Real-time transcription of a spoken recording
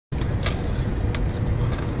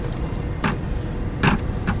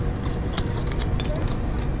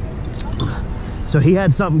So he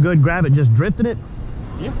had something good, grab it, just drifting it?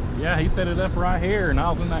 Yeah, he set it up right here, and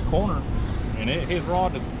I was in that corner, and his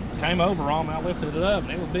rod just came over on me. I lifted it up,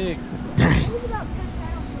 and it was big. Dang. It was about 10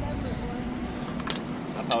 pounds, whatever it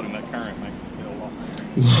was. I told him that current makes it feel a lot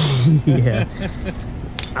better. Yeah.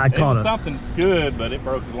 I It caught was something good, but it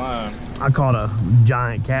broke the line. I caught a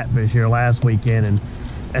giant catfish here last weekend, and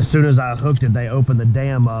as soon as I hooked it, they opened the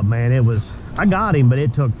dam up, man. I got him, but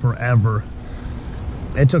it took forever.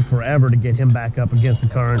 It took forever to get him back up against the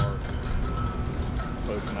current.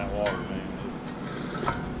 Pushing that water, man.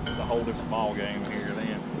 It's a whole different ball game here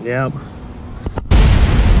then. Yep.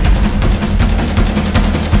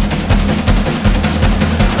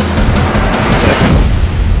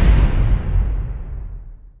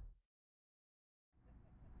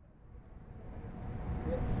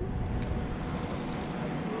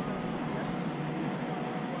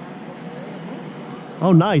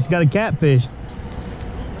 Oh, nice. Got a catfish.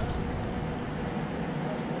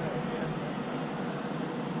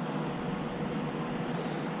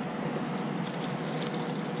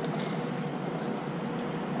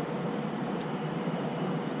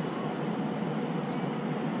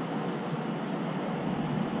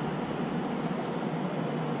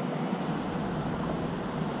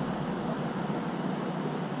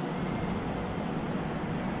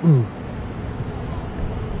 Mm.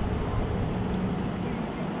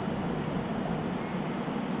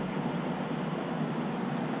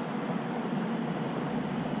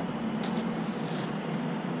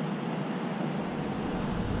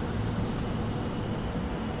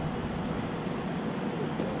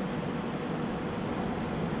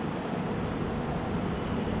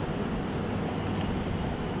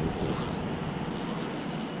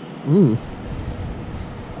 Mm.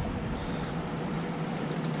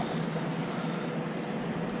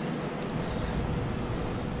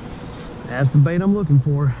 That's the bait I'm looking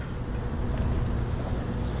for.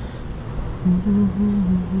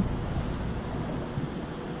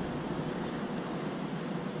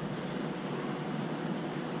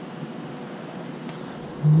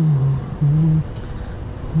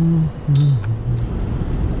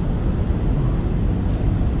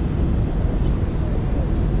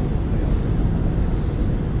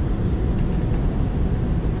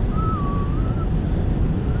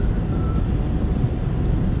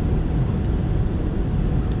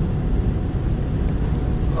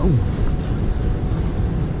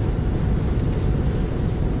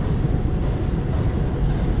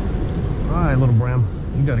 Alright, little Bram,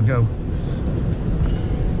 you gotta go.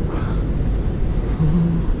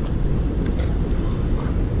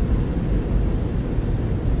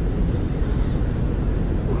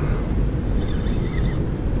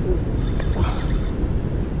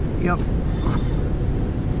 Yep.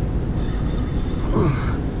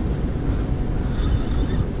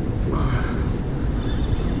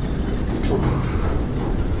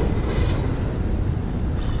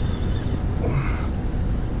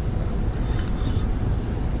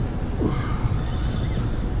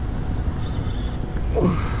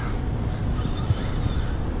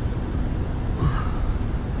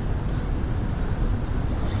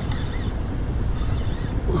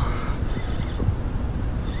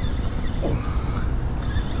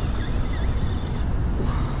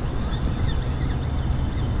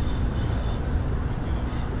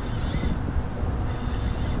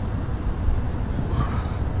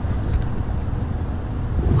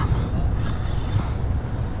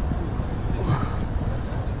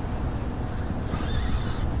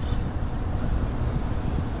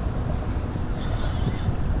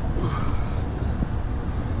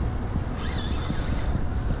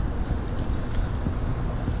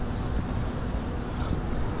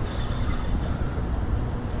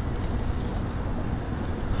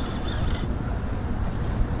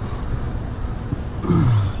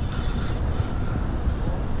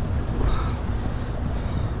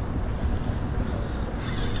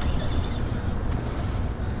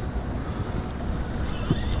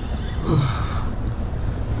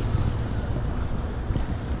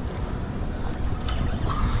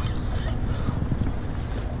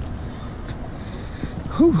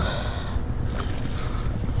 Whew.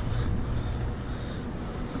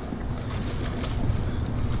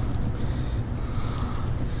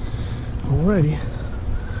 Alrighty.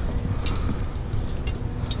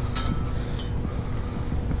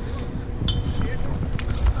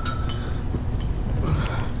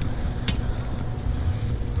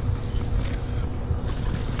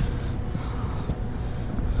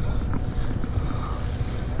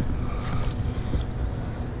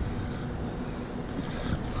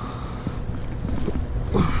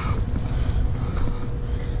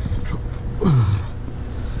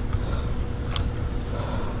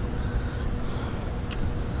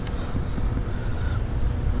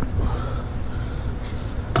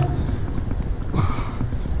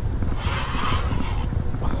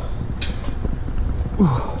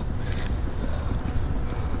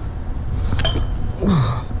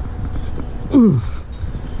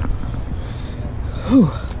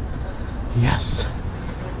 Yes.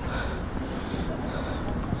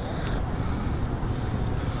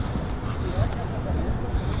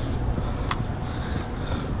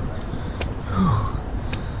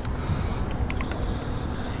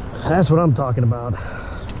 That's what I'm talking about.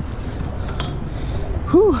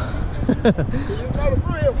 Whew.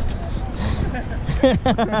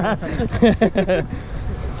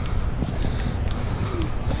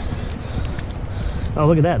 Oh,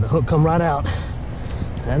 look at that. The hook come right out.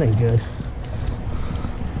 That ain't good.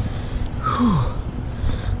 Whew.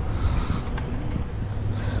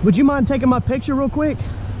 Would you mind taking my picture real quick?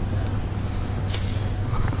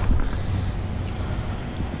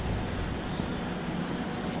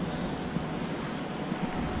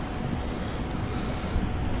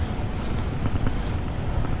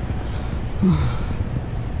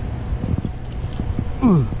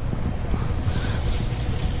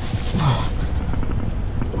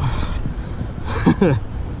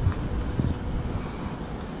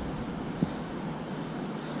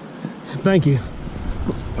 Thank you.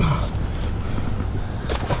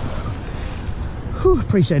 Whew,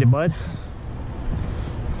 appreciate it, bud.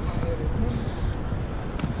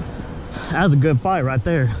 That was a good fight right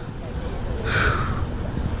there.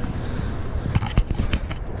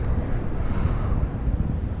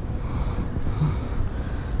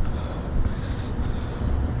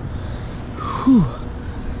 Whew.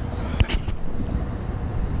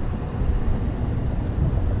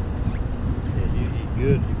 Yeah, you eat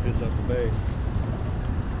good, you piss off the bag.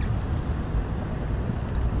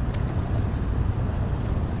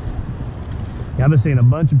 Yeah, I've been seeing a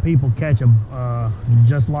bunch of people catch them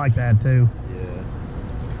just like that too. Yeah.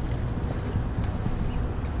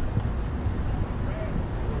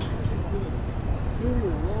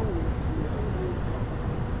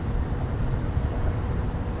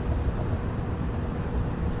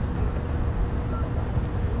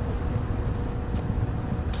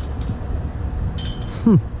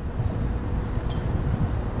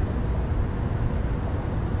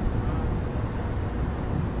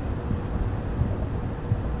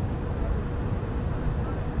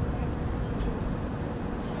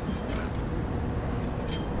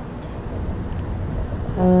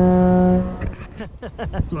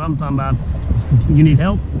 That's what I'm talking about. You need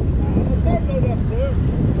help?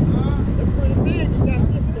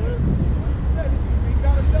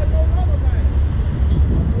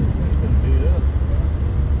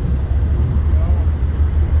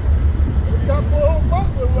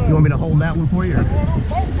 You want me to hold that one for you? Or?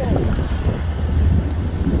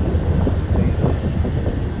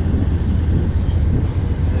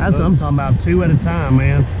 That's what I'm talking about. 2 at a time,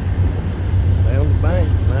 man. They on the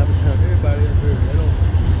banks, man. I've been telling everybody up here,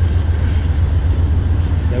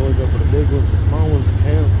 they want to go for the big ones, the small ones that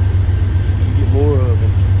count. You get more of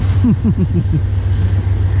them.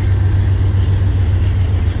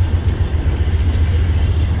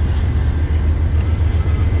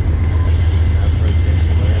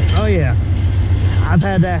 Oh yeah, I've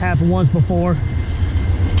had that happen once before.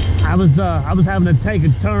 I was having to take a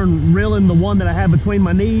turn reeling the one that I had between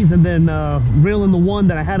my knees and then reeling the one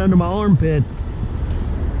that I had under my armpit.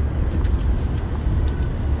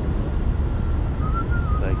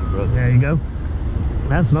 Thank you, brother. There you go.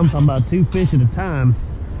 That's what I'm talking about. 2 fish at a time.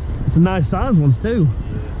 Some nice size ones too.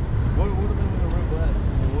 Yeah. What are they with a red black?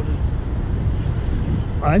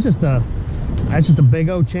 What is? That's just a big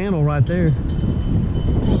old channel right there.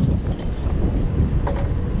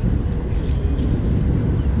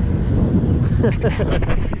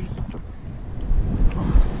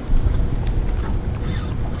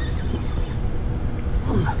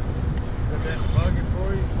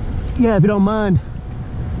 Yeah, if you don't mind.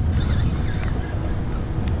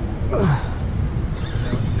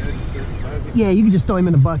 Yeah, you can just throw him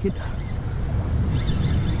in the bucket.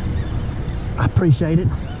 I appreciate it.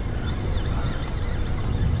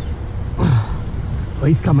 Well,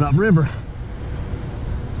 he's coming up river.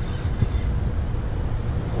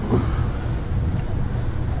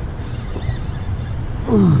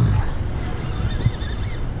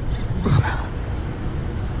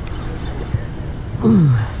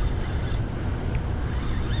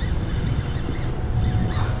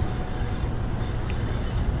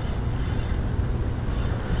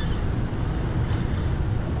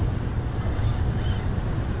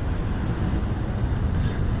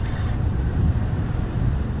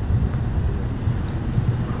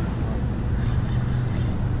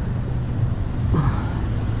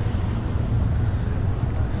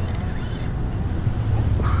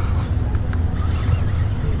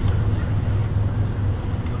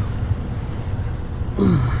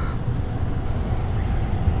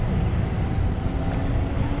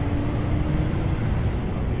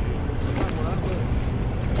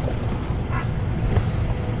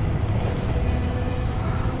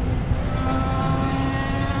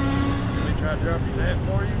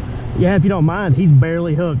 Yeah, if you don't mind, he's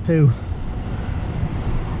barely hooked too.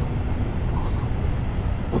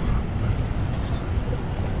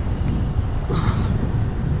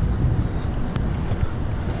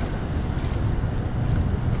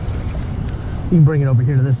 You can bring it over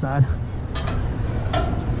here to this side.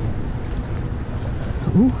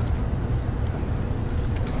 Ooh.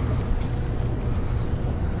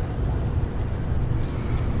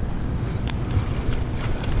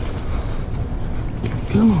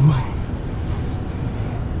 Come on, man.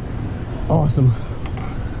 Awesome.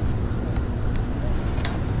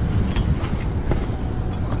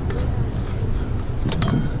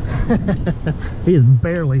 He is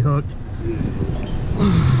barely hooked.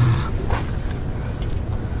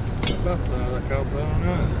 That's that caught that on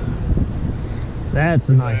that. That's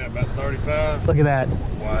a nice. Yeah, about 35. Look at that.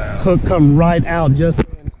 Wow. Hook come right out just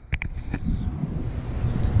then.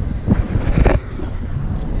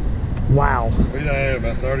 Wow. What do you think,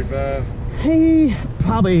 about 35? He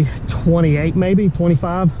probably 28, maybe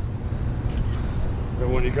 25. The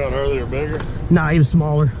one you caught earlier bigger? Nah, he was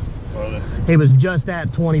smaller. Oh, He was just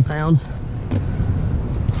at 20 pounds.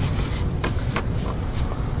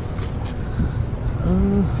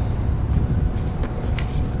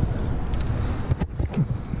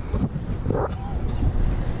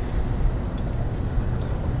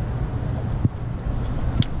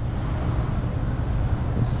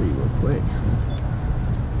 Let's see real quick.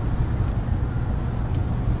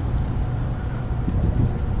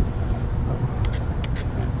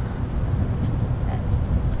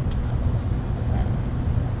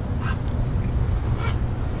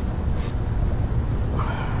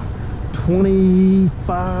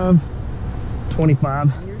 $25.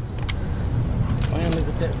 Man, look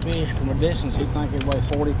at that fish from a distance. He'd think it weighed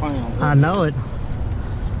 40 pounds. I know it.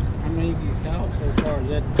 How many have you caught so far? Is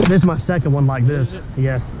that? This is my second one like this.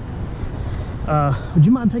 Yeah. Would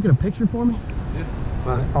you mind taking a picture for me? Yeah.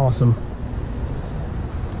 All right, awesome.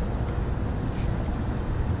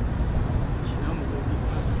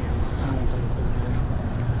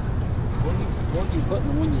 What are you putting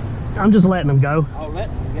them when you? I'm just letting them go. Oh,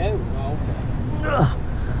 letting them go. Oh, okay. Ugh.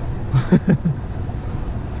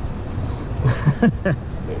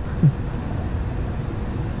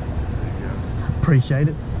 Appreciate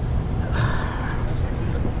it.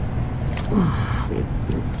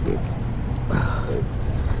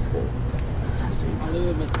 I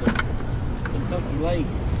live at the Kentucky Lake,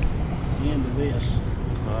 the end of this.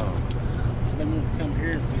 Oh. I've been wanting to come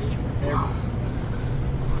here and fish forever.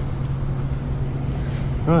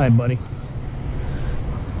 All right, buddy.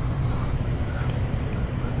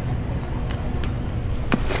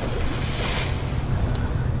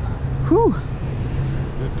 Whew.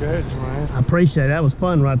 Good catch, man. I appreciate it. That was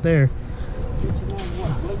fun right there.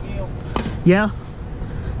 Yeah,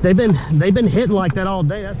 they've been hitting like that all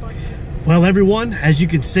day. That's like. Well, everyone, as you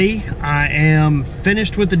can see, I am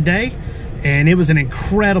finished with the day, and it was an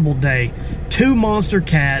incredible day. 2 monster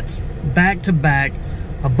cats back to back,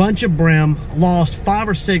 a bunch of brim, lost 5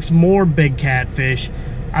 or 6 more big catfish.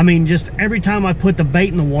 I mean, just every time I put the bait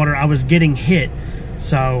in the water, I was getting hit.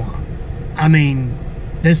 So, I mean,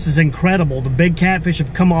 this is incredible. The big catfish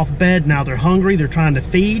have come off bed. Now they're hungry. They're trying to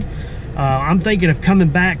feed. I'm thinking of coming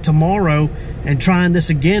back tomorrow and trying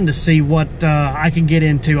this again to see what I can get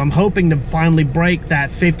into. I'm hoping to finally break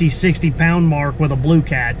that 50, 60 pound mark with a blue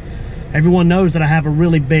cat. Everyone knows that I have a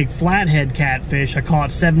really big flathead catfish. I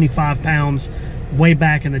caught 75 pounds way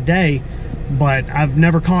back in the day, but I've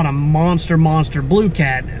never caught a monster blue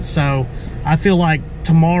cat. So I feel like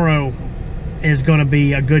tomorrow is going to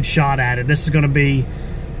be a good shot at it. This is going to be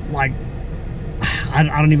like, I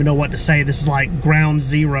don't even know what to say. This is like ground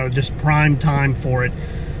zero, just prime time for it.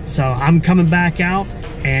 So I'm coming back out,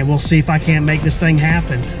 and we'll see if I can't make this thing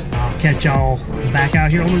happen. I'll catch y'all back out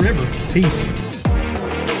here on the river. Peace.